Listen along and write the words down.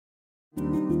అందరికీ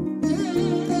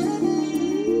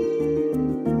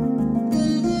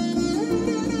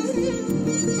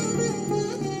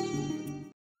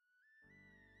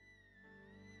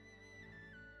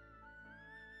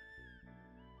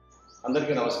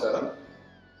నమస్కారం.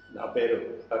 నా పేరు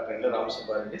డాక్టర్ ఇండ్ల రామ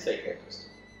సుబ్బా రెడ్డి, సైకియాట్రిస్ట్.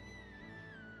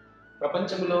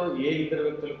 ప్రపంచంలో ఏ ఇద్దరు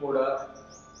వ్యక్తులు కూడా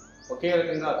ఒకే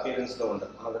రకంగా అపియరెన్స్లో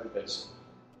ఉండరు, మనందరికీ తెలుసు.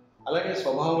 అలాగే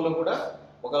స్వభావంలో కూడా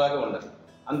ఒకలాగే ఉండరు.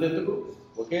 అంతెందుకు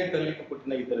ఒకే తల్లికి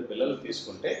పుట్టిన ఇద్దరు పిల్లలు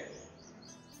తీసుకుంటే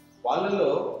వాళ్ళలో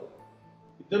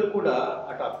ఇద్దరు కూడా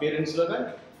అటు అపియరెన్స్లో కానీ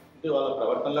ఇటు వాళ్ళ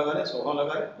ప్రవర్తనలో కానీ స్వభావంలో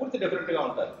కానీ పూర్తి డిఫరెంట్గా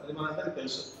ఉంటారు. అది మనందరికీ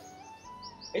తెలుసు.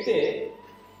 అయితే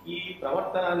ఈ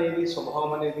ప్రవర్తన అనేది,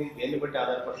 స్వభావం అనేది దేన్ని బట్టి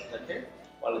ఆధారపడుతుందంటే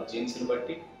వాళ్ళ జీన్స్ని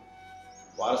బట్టి,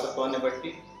 వారసత్వాన్ని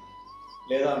బట్టి,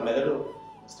 లేదా మెదడు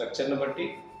స్ట్రక్చర్ని బట్టి,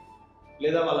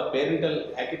 లేదా వాళ్ళ పేరెంటల్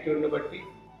యాటిట్యూడ్ని బట్టి,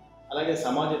 అలాగే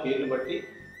సమాజ తీరుని బట్టి,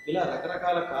 ఇలా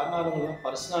రకరకాల కారణాల వల్ల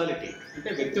పర్సనాలిటీ అంటే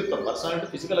వ్యక్తిత్వం, పర్సనాలిటీ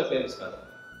ఫిజికల్ అపియరెన్స్ కాదు,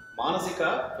 మానసిక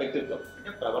వ్యక్తిత్వం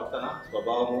అంటే ప్రవర్తన,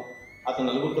 స్వభావము, అతను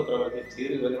నలుగురితో ప్రవర్తించే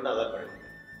తీరు, ఇవన్నీ కూడా ఆధారపడి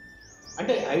ఉంటాయి.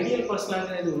 అంటే ఐడియల్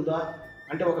పర్సనాలిటీ అనేది ఉందా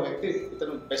అంటే ఒక వ్యక్తి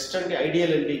ఇతను బెస్ట్ అండి,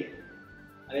 ఐడియల్ అండి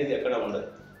అనేది ఎక్కడ ఉండదు.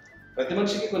 ప్రతి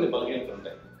మనిషికి కొన్ని బలహీనతలు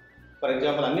ఉంటాయి. ఫర్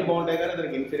ఎగ్జాంపుల్ అన్నీ బాగుంటాయి కానీ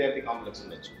దానికి ఇన్ఫీరియారిటీ కాంప్లెక్స్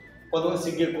ఉండొచ్చు, కొంతమంది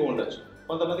సిగ్గు ఎక్కువ ఉండొచ్చు,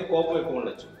 కొంతమంది కోపం ఎక్కువ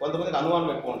ఉండొచ్చు, కొంతమందికి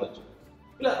అనుమానం ఎక్కువ ఉండొచ్చు.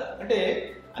 ఇలా అంటే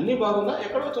అన్నీ బాగున్నా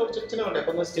ఎక్కడో చోటు చిన్నగా ఉంటాయి.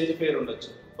 కొంతమంది స్టేజ్ ఫియర్ ఉండొచ్చు,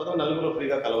 కొంతమంది నలుగురిలో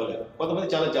ఫ్రీగా కలవలేరు, కొంతమంది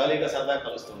చాలా జాలీగా సరదాగా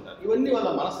కలుస్తూ ఉంటారు. ఇవన్నీ వాళ్ళ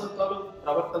మనస్తత్వాలు,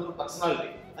 ప్రవర్తనలు, పర్సనాలిటీ.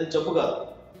 అది జబ్బు కాదు,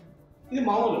 ఇది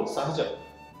మామూలు సహజం.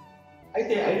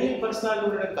 అయితే ఐడియల్ పర్సనాలిటీ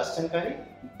ఉండడం కష్టం, కానీ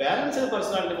బ్యాలెన్స్డ్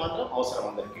పర్సనాలిటీ మాత్రం అవసరం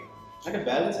అందరికీ. అంటే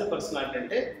బ్యాలెన్స్డ్ పర్సనాలిటీ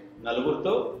అంటే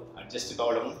నలుగురితో అడ్జస్ట్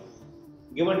కావడము,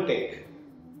 give and take,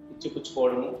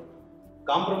 ఇచ్చిపుచ్చుకోవడము,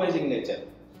 compromising nature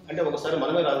అంటే ఒకసారి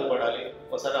మనమే రాజుపడాలి,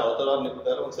 ఒకసారి అవతల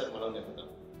నెప్పుతారు, ఒకసారి మనం నెప్పుతాం.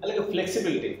 అలాగే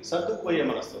ఫ్లెక్సిబిలిటీ, సర్దుకుపోయే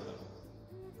మనస్తత్వం,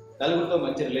 నలుగురితో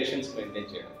మంచి రిలేషన్స్ మెయింటైన్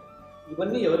చేయడం,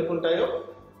 ఇవన్నీ ఎవరికి ఉంటాయో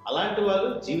అలాంటి వాళ్ళు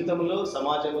జీవితంలో,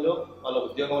 సమాజంలో, వాళ్ళ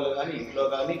ఉద్యోగంలో కానీ, ఇంట్లో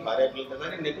కానీ, కార్యక్రమాలతో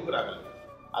కానీ నెక్కుకు రాగలరు.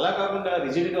 అలా కాకుండా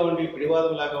రిజిడ్గా ఉండి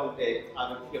పిడివాదంలాగా ఉంటే ఆ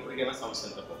వ్యక్తికి ఎప్పటికైనా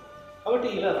సమస్యలు తప్పవు. కాబట్టి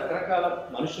ఇలా రకరకాల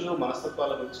మనుషులు,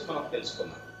 మనస్తత్వాల గురించి మనం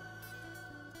తెలుసుకున్నాం.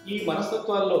 ఈ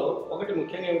మనస్తత్వాల్లో ఒకటి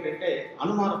ముఖ్యంగా ఏమిటంటే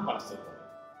అనుమాన మనస్తత్వం.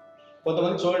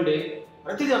 కొంతమంది చూడండి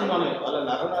ప్రతిదీ అనుమానమే, వాళ్ళ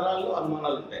నరాల్లో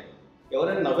అనుమానాలు ఉంటాయి.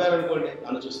 ఎవరైనా నవ్వారనుకోండి,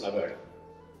 నన్ను చూసి నవ్వాడు.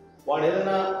 వాడు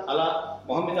ఏదైనా అలా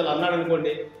మొహం మీద అన్నాడు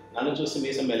అనుకోండి, నన్ను చూసి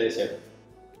మీసం మెలేశాడు.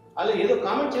 అలా ఏదో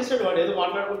కామెంట్ చేశాడు, వాడు ఏదో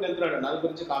మాట్లాడుకుంటూ వెళ్తున్నాడు, నా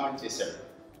గురించి కామెంట్ చేశాడు.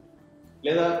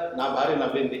 లేదా నా భార్య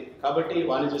నవ్వింది కాబట్టి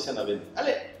వాడిని చూసే నవ్వింది.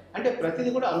 అలే అంటే ప్రతిదీ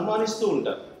కూడా అనుమానిస్తూ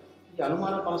ఉంటారు. ఈ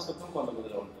అనుమాన మనస్తత్వం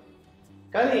కొంతమందిలో ఉంటుంది.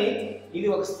 కానీ ఇది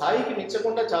ఒక స్థాయికి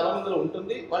మించకుండా చాలా మందిలో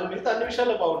ఉంటుంది. వాళ్ళు మిగతా అన్ని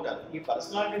విషయాల్లో బాగుంటారు. ఈ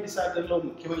పర్సనాలిటీ డిసార్డర్లో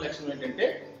ముఖ్యమైన లక్షణం ఏంటంటే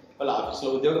వాళ్ళు ఆఫీస్లో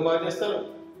ఉద్యోగం బాగా చేస్తారు,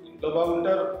 ఇంట్లో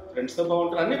బాగుంటారు, ఫ్రెండ్స్తో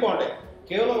బాగుంటారు, అన్నీ బాగుంటాయి.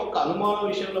 కేవలం ఒక అనుమానం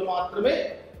విషయంలో మాత్రమే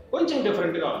కొంచెం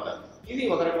డిఫరెంట్గా ఉంటారు. ఇది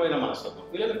ఒక రకమైన మనస్తత్వం.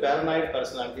 వీళ్ళని పారనాయిడ్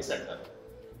పర్సనాలిటీస్ అంటారు.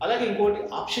 అలాగే ఇంకోటి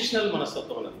ఆబ్సెషనల్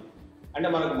మనస్తత్వం ఉన్నది. అంటే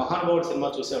మనకు మహానుభావుడు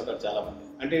సినిమా చూసే ఉంటారు చాలామంది.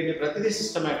 అంటే ఇది ప్రతిదీ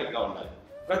సిస్టమేటిక్గా ఉండాలి,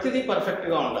 ప్రతిదీ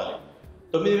పర్ఫెక్ట్గా ఉండాలి.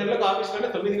 9 గంటలకు ఆఫీస్ కంటే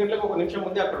 9 గంటలకు ఒక నిమిషం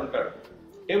ముందే అక్కడ ఉంటాడు.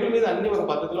 టేబుల్ మీద అన్ని ఒక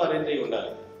పద్ధతిలో అరేంజ్ అయ్యి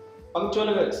ఉండాలి.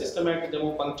 పంక్చువల్గా సిస్టమేటిజము,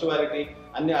 పంక్చువాలిటీ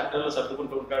అన్ని అర్థంలో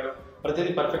సర్దుకుంటూ ఉంటాడు,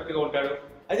 ప్రతిదీ పర్ఫెక్ట్గా ఉంటాడు.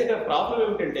 అయితే ఇక్కడ ప్రాబ్లం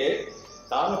ఏమిటంటే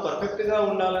తాను పర్ఫెక్ట్గా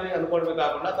ఉండాలని అనుకోవడమే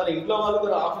కాకుండా తన ఇంట్లో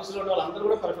వాళ్ళు, ఆఫీసులో ఉన్న వాళ్ళందరూ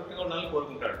కూడా పర్ఫెక్ట్గా ఉండాలని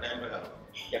కోరుకుంటాడు టైం ప్రకారం.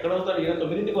 ఎక్కడ అవుతారు, ఈయన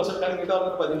 9ంటికి వస్తారు కానీ మిగతా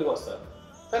వాళ్ళు 10ంటికి వస్తారు,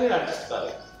 కానీ అడ్జస్ట్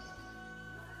కాలేదు.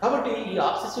 కాబట్టి ఈ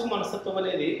ఆబ్సెసివ్ మనస్తత్వం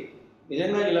అనేది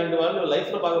నిజంగా ఇలాంటి వాళ్ళు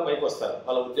లైఫ్లో బాగా పైకి వస్తారు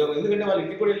వాళ్ళ ఉద్యోగం. ఎందుకంటే వాళ్ళు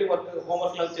ఇంటికి కూడా వెళ్ళి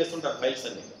హోంవర్క్ లాగా చేస్తుంటారు, ఫైల్స్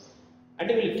అన్ని.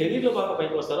 అంటే వీళ్ళు కెరీర్లో బాగా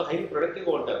పైకి వస్తారు, హైలీ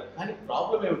ప్రొడక్టివ్గా ఉంటారు. కానీ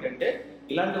ప్రాబ్లం ఏమిటంటే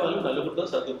ఇలాంటి వాళ్ళు నలుగురితో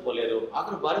సర్దుకుపోలేరు,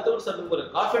 ఆఖరి భార్యతో కూడా సర్దుకుపోలేరు.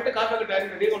 కాఫీ అంటే కాఫీ ఒక టైం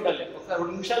రెడీగా ఉండాలి, ఒక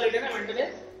 2 నిమిషాలు అయితేనే వెంటనే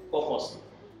కోపం వస్తుంది.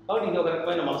 కాబట్టి ఇది ఒక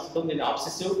రకమైన మనస్తత్వం, దీన్ని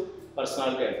ఆబ్సెసివ్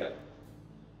పర్సనాలిటీ అంటారు.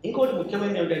 ఇంకోటి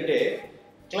ముఖ్యమైనది ఏమిటంటే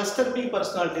క్లస్టర్ బి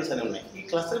పర్సనాలిటీస్ అని ఉన్నాయి. ఈ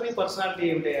క్లస్టర్ బి పర్సనాలిటీ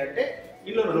ఏమిటి అంటే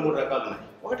వీళ్ళు 2-3 రకాలు ఉన్నాయి.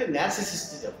 ఒకటి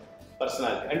నార్సిసిస్టిజం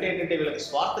పర్సనాలిటీ. అంటే ఏంటంటే వీళ్ళకి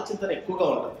స్వార్థ చింతన ఎక్కువగా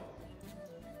ఉంటుంది.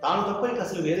 తాను తప్ప ఇంకా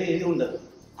అసలు వేరే ఏది ఉండదు.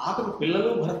 ఆఖరు పిల్లలు,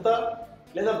 భర్త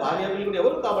లేదా భార్య పిల్లలు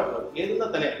ఎవరు కాబట్టరు, ఏదున్నా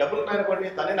తనే. డబ్బులు కానివ్వండి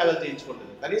తనే నగలు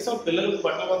చేయించుకుంటుంది, కనీసం పిల్లలకు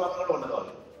బట్టల బంధం కూడా ఉండదు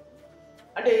వాళ్ళు.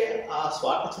 అంటే ఆ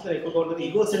స్వార్థ చింతన ఎక్కువగా ఉంటుంది.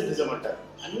 ఈగోసెంట్రిజం అంటారు,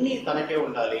 అన్నీ తనకే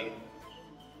ఉండాలి.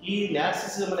 ఈ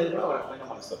నార్సిసిజం అనేది కూడా ఒక రకమైన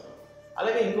మనస్తత్వం.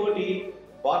 అలాగే ఇంకోటి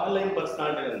బార్డర్ లైన్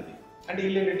పర్సనాలిటీ ఉంది. అంటే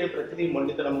వీళ్ళు ఏంటంటే ప్రతిదీ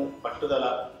మొండితనము, పట్టుదల,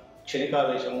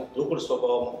 క్షణికావేశము, దూకుడు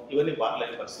స్వభావము, ఇవన్నీ బార్డర్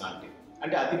లైన్ పర్సనాలిటీ.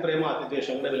 అంటే అతి ప్రేమ, అతి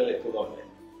ద్వేషం కూడా వీళ్ళు ఎక్కువగా ఉంటాయి.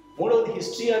 మూడవది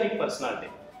హిస్ట్రియానిక్ పర్సనాలిటీ.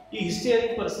 ఈ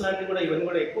హిస్టరిక్ పర్సనాలిటీ కూడా ఇవన్నీ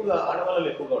కూడా ఎక్కువగా ఆడవాళ్ళు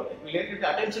ఎక్కువగా ఉంటాయి. వీళ్ళు ఏంటంటే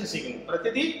అటెన్షన్ సీకింగ్,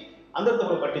 ప్రతిదీ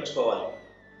అందరితో పట్టించుకోవాలి.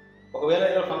 ఒకవేళ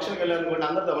ఏదో ఫంక్షన్కి వెళ్ళాలనుకోండి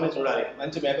అందరితో అవన్నీ చూడాలి,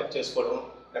 మంచి మేకప్ చేసుకోవడం,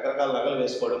 రకరకాల నగలు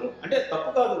వేసుకోవడము, అంటే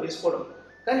తప్పు కాదు వేసుకోవడం,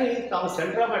 కానీ తాము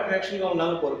సెంటర్ ఆఫ్ అట్రాక్షన్గా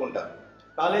ఉండాలని కోరుకుంటారు.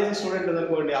 కాలేజీ స్టూడెంట్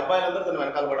అనుకోండి, అబ్బాయిలందరూ తను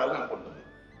వెనకాల పడాలని అనుకుంటుంది.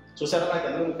 చూసారా నాకు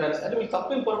ఎందుకు ఫ్రెండ్స్ అంటే వీళ్ళు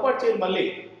తప్పు ఏం పొరపాటు చేయరు. మళ్ళీ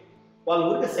వాళ్ళ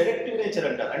ఊరికి సెలెక్టివ్ నేచర్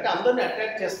అంటారు, అంటే అందరినీ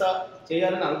అట్రాక్ట్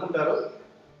చేయాలని అనుకుంటారు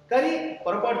కానీ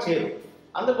పొరపాటు చేయరు.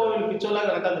 అందరూ వీళ్ళు పిచ్చోలాగా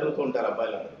వెనకాల తిరుగుతూ ఉంటారు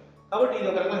అబ్బాయిలందరూ. కాబట్టి ఇది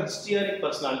ఒక రకమైన హిస్టియానిక్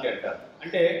పర్సనాలిటీ అంటారు,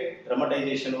 అంటే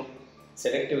డ్రమటైజేషను,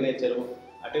 సెలెక్టివ్ నేచరు,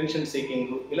 అటెన్షన్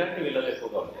సీకింగ్ ఇలాంటి వీళ్ళలో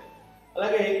ఎక్కువగా ఉంటాయి.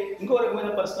 అలాగే ఇంకో రకమైన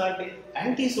పర్సనాలిటీ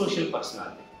యాంటీ సోషల్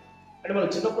పర్సనాలిటీ. అంటే మనం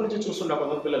చిన్నప్పటి నుంచి చూస్తుంటాం,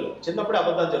 కొంతమంది పిల్లలు చిన్నప్పుడే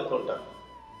అబద్ధాలు చెప్తూ ఉంటారు,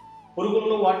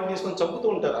 పురుగులను వాటిని తీసుకొని చంపుతూ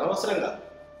ఉంటారు అనవసరంగా.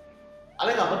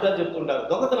 అలాగే అబద్ధాలు చెప్తుంటారు,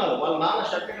 దొంగతనాలు, వాళ్ళ నాన్న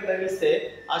షర్ట్ ఎక్కడ తగిలిస్తే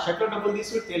ఆ షర్ట్లో డబ్బులు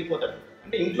తీసి పెట్టి తేలిపోతాడు,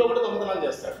 అంటే ఇంట్లో కూడా దొంగతనాలు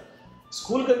చేస్తాడు.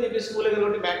 స్కూల్కి అని చెప్పి స్కూల్ దగ్గర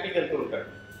ఉండి మ్యాట్నికి వెళ్తూ ఉంటాడు,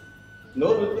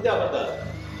 నోరు విప్పితే అబద్ధాలు.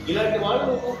 ఇలాంటి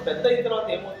వాళ్ళు పెద్ద అయిన తర్వాత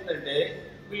ఏమవుతుందంటే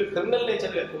వీళ్ళు క్రిమినల్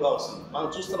నేచర్ ఎక్కువగా వస్తుంది. మనం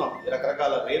చూస్తున్నాం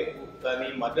రకరకాల రేప్ కానీ,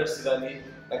 మర్డర్స్ కానీ,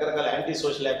 రకరకాల యాంటీ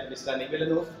సోషల్ యాక్టివిటీస్ కానీ,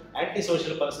 వీళ్ళను యాంటీ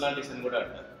సోషల్ పర్సనాలిటీస్ అని కూడా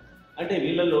అంటారు. అంటే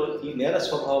వీళ్ళలో ఈ నేర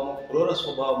స్వభావము, క్రూర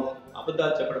స్వభావము,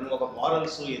 అబద్ధాలు చెప్పడము, ఒక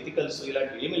మారల్స్, ఎథికల్స్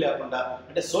ఇలాంటివి ఏమీ లేకుండా,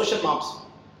 అంటే సోషల్ నార్మ్స్.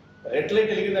 రెడ్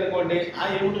లైట్ వెలిగిందనుకోండి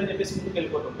ఏముంటుందని చెప్పేసి ముందుకు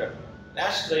వెళ్ళిపోతుంటాడు.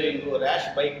 Rash driving, rash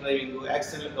bike driving,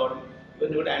 యాక్సిడెంట్లు కావడం,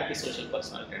 ఇవన్నీ కూడా యాంటీ సోషల్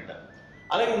పర్సనాలిటీ అంటారు.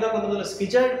 అలాగే ఇంకా కొంతమంది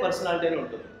స్కిజాయిడ్ పర్సనాలిటీ అని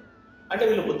ఉంటుంది, అంటే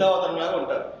వీళ్ళు బుద్ధావతరంలాగా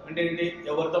ఉంటారు. అంటే ఏంటి,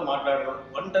 ఎవరితో మాట్లాడరు,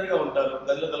 ఒంటరిగా ఉంటారు,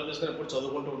 గదిలో తలపేసుకొని ఎప్పుడు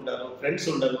చదువుకుంటూ ఉంటారు, ఫ్రెండ్స్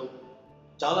ఉండరు,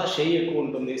 చాలా షై ఎక్కువ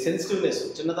ఉంటుంది, సెన్సిటివ్నెస్,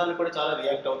 చిన్నదానికి కూడా చాలా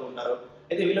రియాక్ట్ అవుతూ ఉంటారు.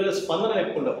 అయితే వీళ్ళలో స్పందన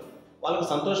ఎక్కువ ఉండవు. వాళ్ళకు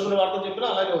సంతోషమైన వార్తలు చెప్పినా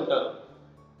అలాగే ఉంటారు,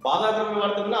 బాధాకరమైన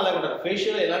వార్తలు చెప్పినా అలాగే ఉంటారు,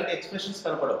 ఫేషియల్ ఎలాంటి ఎక్స్ప్రెషన్స్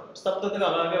కనపడవు, స్తబ్దతగా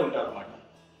అలాగే ఉంటారు అనమాట.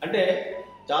 అంటే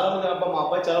చాలామంది మా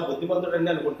అబ్బాయి చాలా బుద్ధిమంతుడు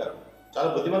అని అనుకుంటారు, చాలా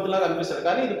బుద్ధిమంతులాగా అనిపిస్తారు,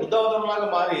 కానీ ఇది బుద్ధావతరంలాగా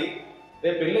మారి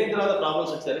రేపు పెళ్ళైన తర్వాత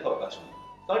ప్రాబ్లమ్స్ వచ్చేదానికి అవకాశం ఉంది.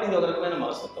 కాబట్టి ఇది ఒక రకమైన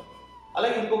మనస్తత్వం.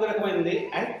 అలాగే ఇంకొక రకమైనది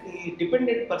ఈ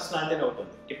డిపెండెంట్ పర్సనాలిటీ అని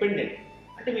ఉంటుంది. డిపెండెంట్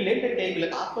అంటే వీళ్ళు ఏంటంటే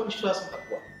వీళ్ళకి ఆత్మవిశ్వాసం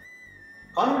తక్కువ,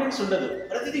 కాన్ఫిడెన్స్ ఉండదు,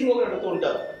 ప్రతిదీ ఇంకొకరు అడుగుతూ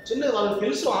ఉంటారు. చిన్నది వాళ్ళకి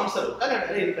తెలుసు ఆన్సర్, కానీ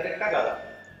అంటే ఇది కరెక్టా కాదా,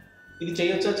 ఇది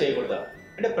చేయొచ్చా చేయకూడదా,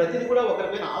 అంటే ప్రతిదీ కూడా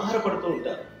ఒకరిపైన ఆధారపడుతూ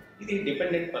ఉంటారు. ఇది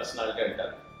డిపెండెంట్ పర్సనాలిటీ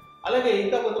అంటారు. అలాగే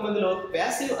ఇంకా కొంతమందిలో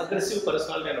ప్యాసివ్ అగ్రెసివ్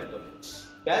పర్సనాలిటీ అని ఉంటుంది.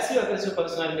 ప్యాసివ్ అగ్రెసివ్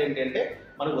పర్సనాలిటీ ఏంటంటే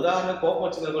మనకు ఉదాహరణ కోపం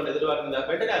వచ్చింది అనుకోండి, ఎదురువారి మీద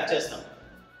వెంటనే అరిచేస్తాం,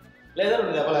 లేదా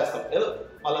రెండు దెబ్బలేస్తాం, ఏదో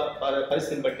వాళ్ళ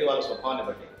పరిస్థితిని బట్టి, వాళ్ళ స్వభావాన్ని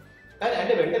బట్టి. కానీ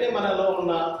అంటే వెంటనే మనలో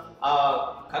ఉన్న ఆ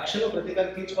కక్షను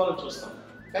ప్రతీకారం తీర్చుకోవాలని చూస్తాం.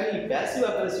 కానీ ఈ ప్యాసివ్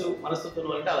అగ్రెసివ్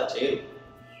మనస్తత్వం అంటే అలా చేయరు.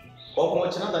 కోపం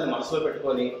వచ్చినా దాన్ని మనసులో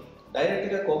పెట్టుకొని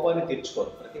డైరెక్ట్గా కోపాన్ని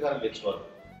తీర్చుకోరు, ప్రతీకారం తీర్చుకోరు.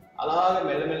 అలాగే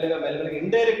మెల్లమెల్లగా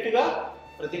ఇండైరెక్ట్గా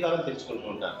ప్రతీకారం తీర్చుకుంటూ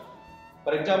ఉంటారు.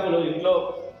 ఫర్ ఎగ్జాంపుల్ ఇంట్లో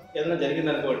ఏదైనా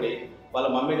జరిగిందనుకోండి, వాళ్ళ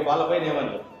మమ్మీని వాళ్ళపైన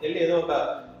ఏమన్నా వెళ్ళి ఏదో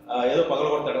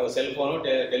పగలగొడతాడు, సెల్ ఫోను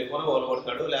టెలిఫోను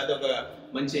పగలగొడతాడు, లేకపోతే ఒక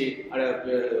మంచి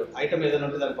ఐటమ్ ఏదైనా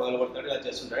ఉంటే దాన్ని పగలగొడతాడు, ఇలా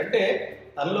చేస్తుంటాడు. అంటే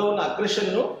తనలో ఉన్న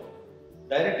అగ్రెషన్ను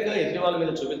డైరెక్ట్గా ఎదుటి వాళ్ళ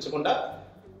మీద చూపించకుండా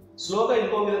స్లోగా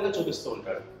ఇంకో విధంగా చూపిస్తూ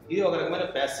ఉంటాడు. ఇది ఒక రకమైన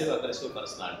ప్యాసివ్ అగ్రెసివ్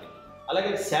పర్సనాలిటీ.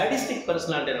 అలాగే శాడిస్టిక్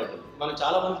పర్సనాలిటీ అని ఉంటుంది. మనం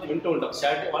చాలా మంది వింటూ ఉంటాం,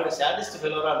 వాడు శాడిస్ట్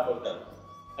ఫెలోరా అంటూ ఉంటారు.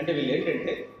 అంటే వీళ్ళు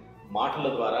ఏంటంటే మాటల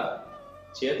ద్వారా,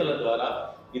 చేతుల ద్వారా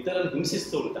ఇతరులను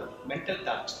హింసిస్తూ ఉంటారు, మెంటల్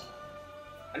టార్చర్.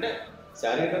 అంటే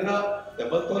శారీరకంగా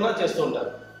దెబ్బతోనా చేస్తూ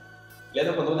ఉంటారు, లేదా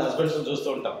కొంతమంది హస్బెండ్స్ని చూస్తూ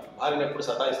ఉంటాం, భార్యను ఎప్పుడు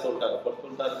సతాయిస్తూ ఉంటారు,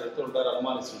 కొట్టుకుంటారు, పెడుతూ ఉంటారు,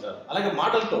 అనుమానిస్తుంటారు. అలాగే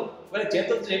మాటలతో, వీళ్ళ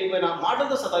చేతులతో చేయకపోయినా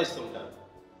మాటలతో సతాయిస్తూ ఉంటారు.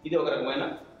 ఇది ఒక రకమైన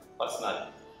పర్సనాలిటీ.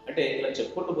 అంటే ఇలా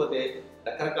చెప్పుకుంటూ పోతే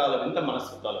రకరకాల వింత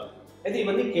మనస్తత్వాలు. అయితే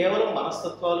ఇవన్నీ కేవలం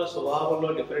మనస్తత్వాలు, స్వభావంలో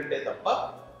డిఫరెంటే తప్ప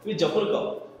ఇవి జబ్బులు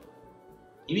కావు.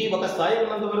 ఇవి ఒక స్థాయి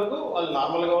ఉన్నంత వరకు వాళ్ళు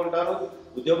నార్మల్గా ఉంటారు,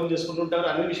 ఉద్యోగం చేసుకుంటుంటారు,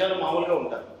 అన్ని విషయాలు మామూలుగా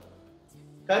ఉంటారు.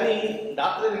 కానీ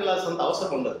డాక్టర్ దగ్గరికి వెళ్ళాల్సినంత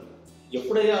అవసరం ఉండదు.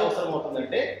 ఎప్పుడైనా అవసరం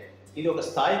అవుతుందంటే ఇది ఒక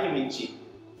స్థాయికి మించి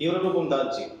తీవ్ర రూపం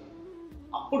దాల్చి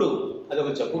అప్పుడు అది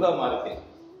ఒక జబ్బుగా మారితే,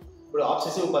 ఇప్పుడు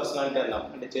ఆబ్సెసివ్ పర్సనాలిటీ అన్నాం,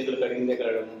 అంటే చేతులు కడిగిందే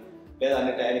కడగడము, లేదా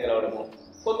అన్ని టైంకి రావడము.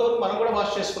 కొంతవరకు మనం కూడా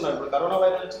వాష్ చేసుకున్నాం, ఇప్పుడు కరోనా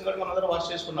వైరస్ వచ్చింది కాబట్టి మనం అందరం వాష్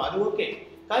చేసుకున్నాం, అది ఓకే.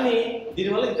 కానీ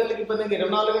దీనివల్ల ఇతరులకు ఇబ్బంది,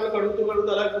 24 గంటలు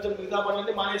కడుగుతూ అలాగే కొంచెం మిగతా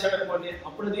పనులన్నీ మానేశాడు అనుకోండి,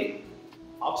 అప్పుడు అది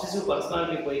ఆబ్సెసివ్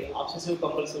పర్సనాలిటీ పోయి ఆబ్సెసివ్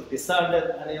కంపల్సివ్ డిసార్డర్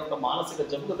అనే ఒక మానసిక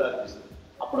జబ్బుకు దారితీస్తుంది.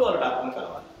 అప్పుడు వాళ్ళు డాక్టర్ని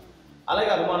కలవాలి. అలాగే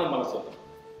అనుమానం మనస్తత్వం,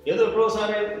 ఏదో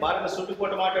ఎప్పుడోసారి భార్యను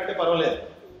సుట్టిపోటు మాట్లాడితే పర్వాలేదు,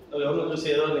 నువ్వు ఎవరినో చూసి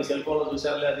ఏదో నీ సెల్ ఫోన్లో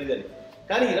చూసారులే అది ఇదని.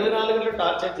 కానీ 24 గంటలు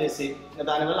టార్చర్ చేసి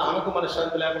దానివల్ల ఆమెకు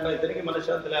మనశ్శాంతి లేకుండా, ఇద్దరికి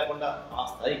మనశ్శాంతి లేకుండా ఆ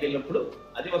స్థాయికి వెళ్ళినప్పుడు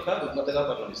అది ఒక రుగ్మతగా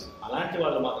పరిణమిస్తుంది. అలాంటి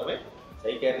వాళ్ళు మాత్రమే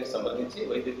సైకియాట్రిస్ట్ సంప్రదించి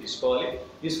వైద్యం తీసుకోవాలి.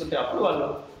 తీసుకుంటే అప్పుడు వాళ్ళు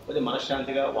కొద్దిగా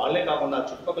మనశ్శాంతిగా, వాళ్ళే కాకుండా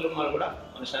చుట్టుపక్కల ఉన్న వాళ్ళు కూడా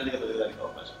మనశ్శాంతిగా పెరగడానికి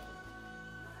అవకాశం.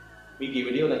 మీకు ఈ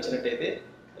వీడియో నచ్చినట్టయితే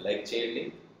లైక్ చేయండి,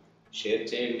 షేర్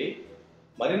చేయండి.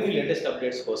 మరిన్ని లేటెస్ట్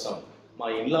అప్డేట్స్ కోసం మా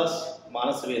ఇన్లాస్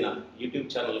మానస వీణ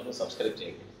యూట్యూబ్ ఛానల్కు సబ్స్క్రైబ్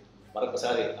చేయండి.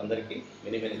 మరొకసారి అందరికీ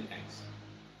మెనీ థ్యాంక్స్.